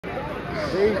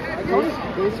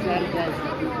They strategize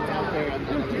out there.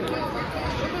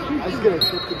 I was gonna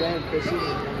trip the damn fishing.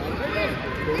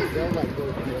 They'll like go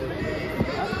through it.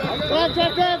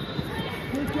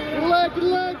 Drop. Good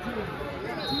leg.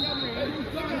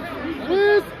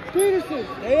 Chris Peterson.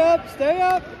 Stay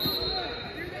up.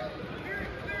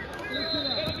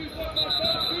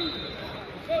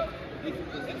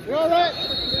 You're all right.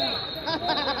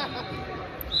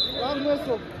 Wrong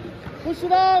whistle. Push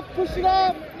it up.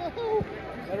 No.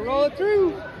 Gotta roll it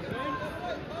through.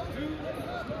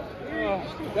 Oh,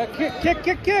 that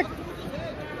kick.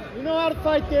 You know how to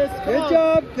fight this. Come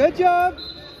on. Good job.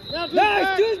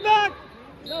 Nice, to his back.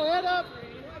 No, head up.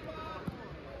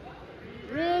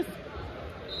 Wrist.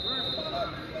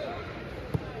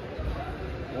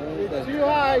 It's too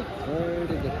high. Where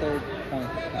did the third point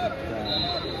come from?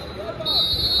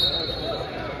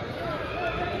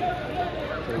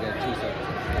 So we got 2 seconds.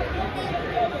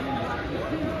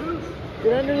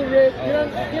 Get under the wrist.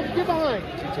 Get behind. 2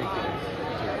 takedowns.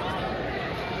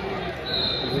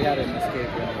 We had an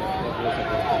escape run.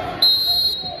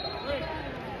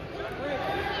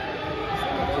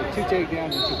 So 2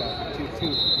 takedowns and 2 back.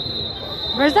 Two.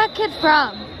 Where's that kid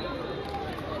from?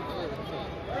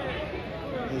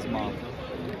 His mom.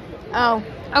 Oh,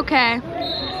 okay.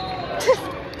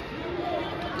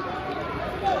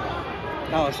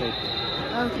 That was safe.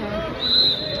 Okay.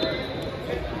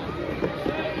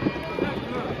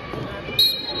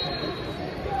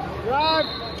 Drive.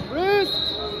 Wrist.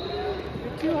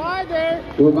 You're too high there.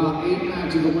 We're about 8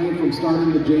 matches away from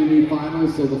starting the JV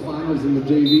finals, so the finals in the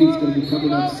JV is going to be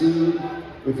coming up soon.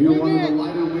 If you're one of the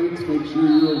lighter weights, make sure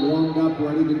you're warmed up,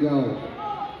 ready to go.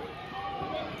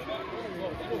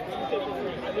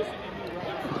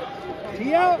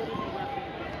 Tee out.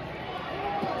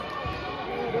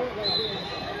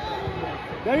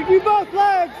 Gotta do both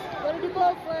legs.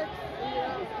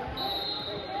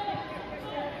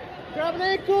 Grab an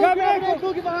ankle. Get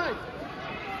behind.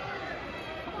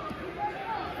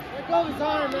 Let go of his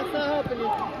arm. That's not helping you.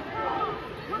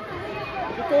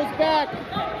 Get those back.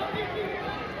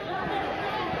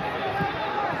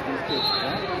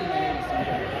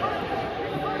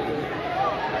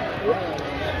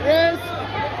 Wrist.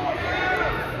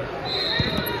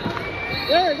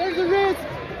 There's the wrist.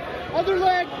 Other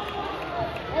leg.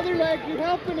 You're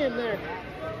helping him there.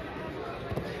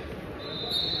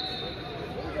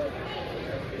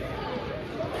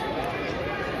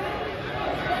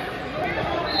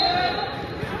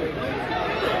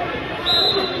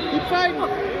 Keep fighting.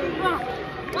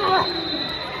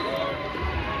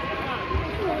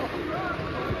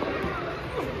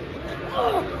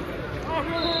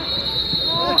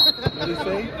 What did he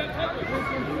say?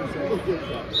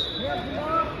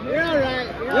 You're all right.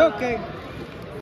 You're okay.